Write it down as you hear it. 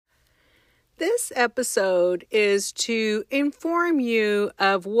This episode is to inform you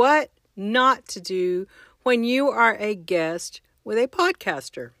of what not to do when you are a guest with a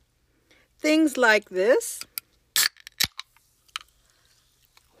podcaster. Things like this,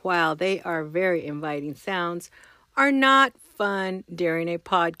 while they are very inviting sounds, are not fun during a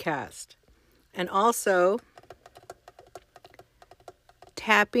podcast. And also,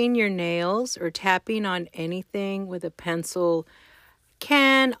 tapping your nails or tapping on anything with a pencil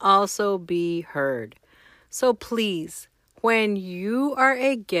can also be heard. So please, when you are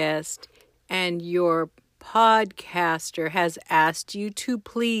a guest and your podcaster has asked you to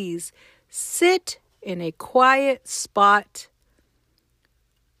please sit in a quiet spot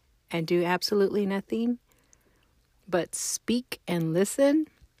and do absolutely nothing but speak and listen,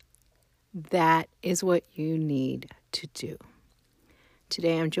 that is what you need to do.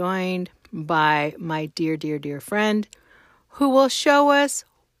 Today I'm joined by my dear, dear, dear friend who will show us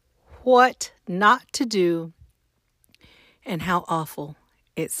what not to do and how awful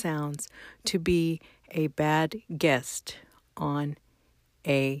it sounds to be a bad guest on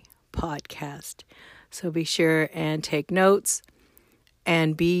a podcast. So be sure and take notes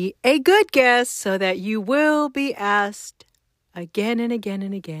and be a good guest so that you will be asked again and again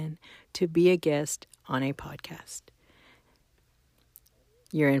and again to be a guest on a podcast.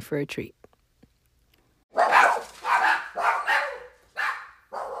 You're in for a treat.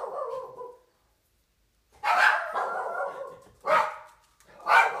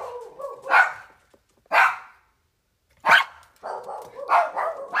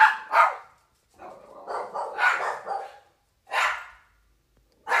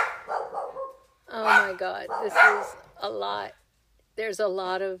 Oh my God, this is a lot. There's a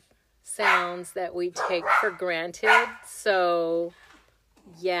lot of sounds that we take for granted. So,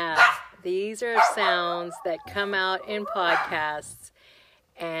 yeah, these are sounds that come out in podcasts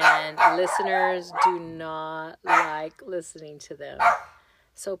and listeners do not like listening to them.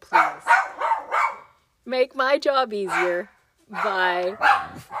 So please, make my job easier by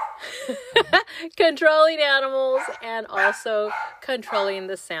controlling animals and also controlling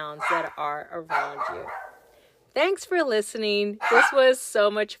the sounds that are around you. Thanks for listening. This was so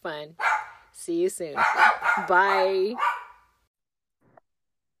much fun. See you soon. Bye.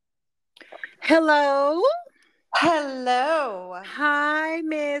 Hello. Hello. Hi,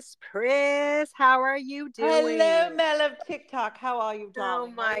 Miss Pris. How are you doing? Hello, Mel of TikTok. How are you,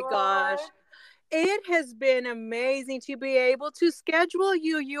 darling? Oh my gosh. It has been amazing to be able to schedule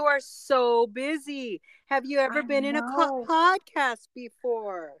you. You are so busy. Have you ever been in a podcast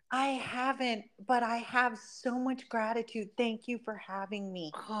before? I haven't, but I have so much gratitude. Thank you for having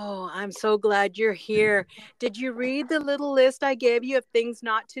me. Oh, I'm so glad you're here. Did you read the little list I gave you of things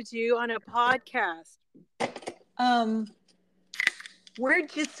not to do on a podcast?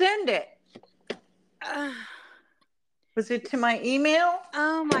 Where'd you send it? Was it to my email?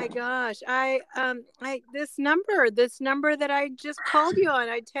 Oh my gosh. This number that I just called you on,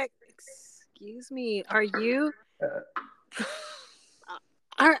 excuse me, are you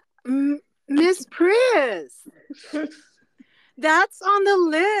Miss Pris? That's on the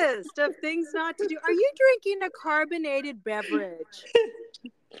list of things not to do. Are you drinking a carbonated beverage?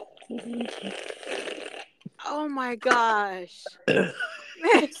 Oh my gosh.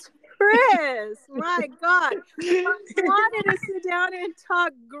 Miss Pris, my God. I wanted to sit down and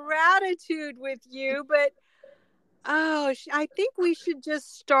talk gratitude with you, but I think we should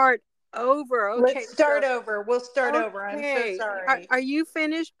just start over. Okay, let's start over. We'll start over. I'm so sorry. Are you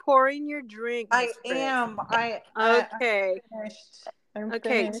finished pouring your drink? I am. Okay. I'm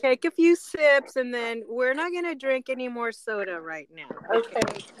okay, finished. Take a few sips and then we're not going to drink any more soda right now. Okay.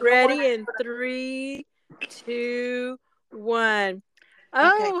 Ready in 3, 2, 1.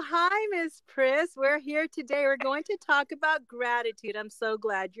 Oh, Hi, Miss Pris. We're here today. We're going to talk about gratitude. I'm so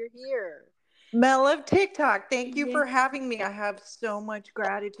glad you're here. Mel of TikTok, thank you for having me. I have so much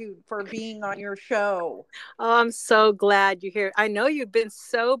gratitude for being on your show. Oh, I'm so glad you're here. I know you've been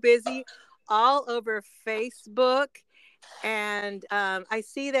so busy all over Facebook, and I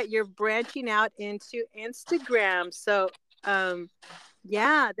see that you're branching out into Instagram. So,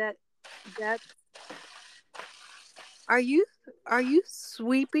 yeah, that's. Are you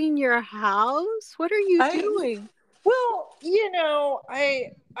sweeping your house? What are you doing? Well,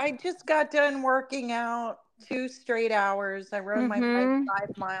 I just got done working out 2 straight hours. I rode my bike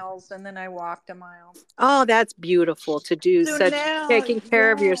 5 miles and then I walked a mile. Oh, that's beautiful to do. Taking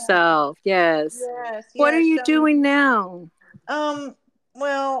care of yourself. Yes. What are you doing now?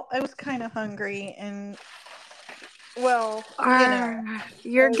 Well, I was kind of hungry and Well,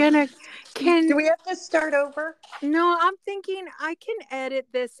 You're gonna do can we have to start over? no, I'm thinking I can edit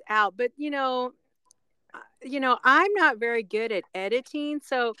this out, but I'm not very good at editing.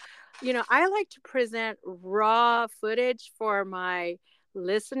 So, I like to present raw footage for my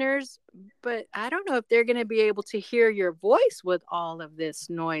listeners, but I don't know if they're going to be able to hear your voice with all of this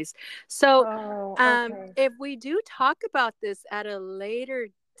noise. So, Oh, okay. if we do talk about this at a later,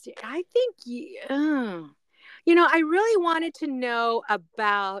 I think, I really wanted to know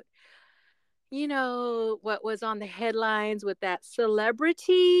about, what was on the headlines with that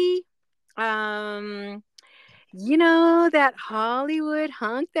celebrity. Um, that Hollywood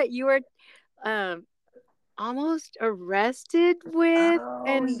hunk that you were um, almost arrested with, Oh,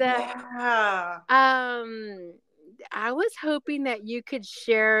 and that yeah. I was hoping that you could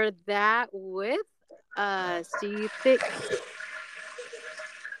share that with us. Do you think?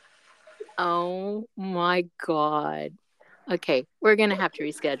 Oh my God. Okay, we're gonna have to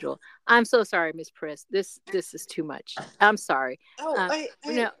reschedule. I'm so sorry, Miss Priss. This is too much. I'm sorry. Oh,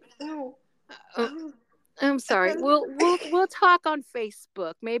 No, no. uh, Um, I'm sorry. We'll talk on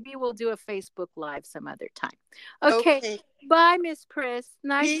Facebook. Maybe we'll do a Facebook Live some other time. Okay. okay. Bye, Miss Priss.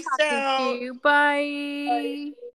 Nice Peace talking to out. you. Bye. Bye.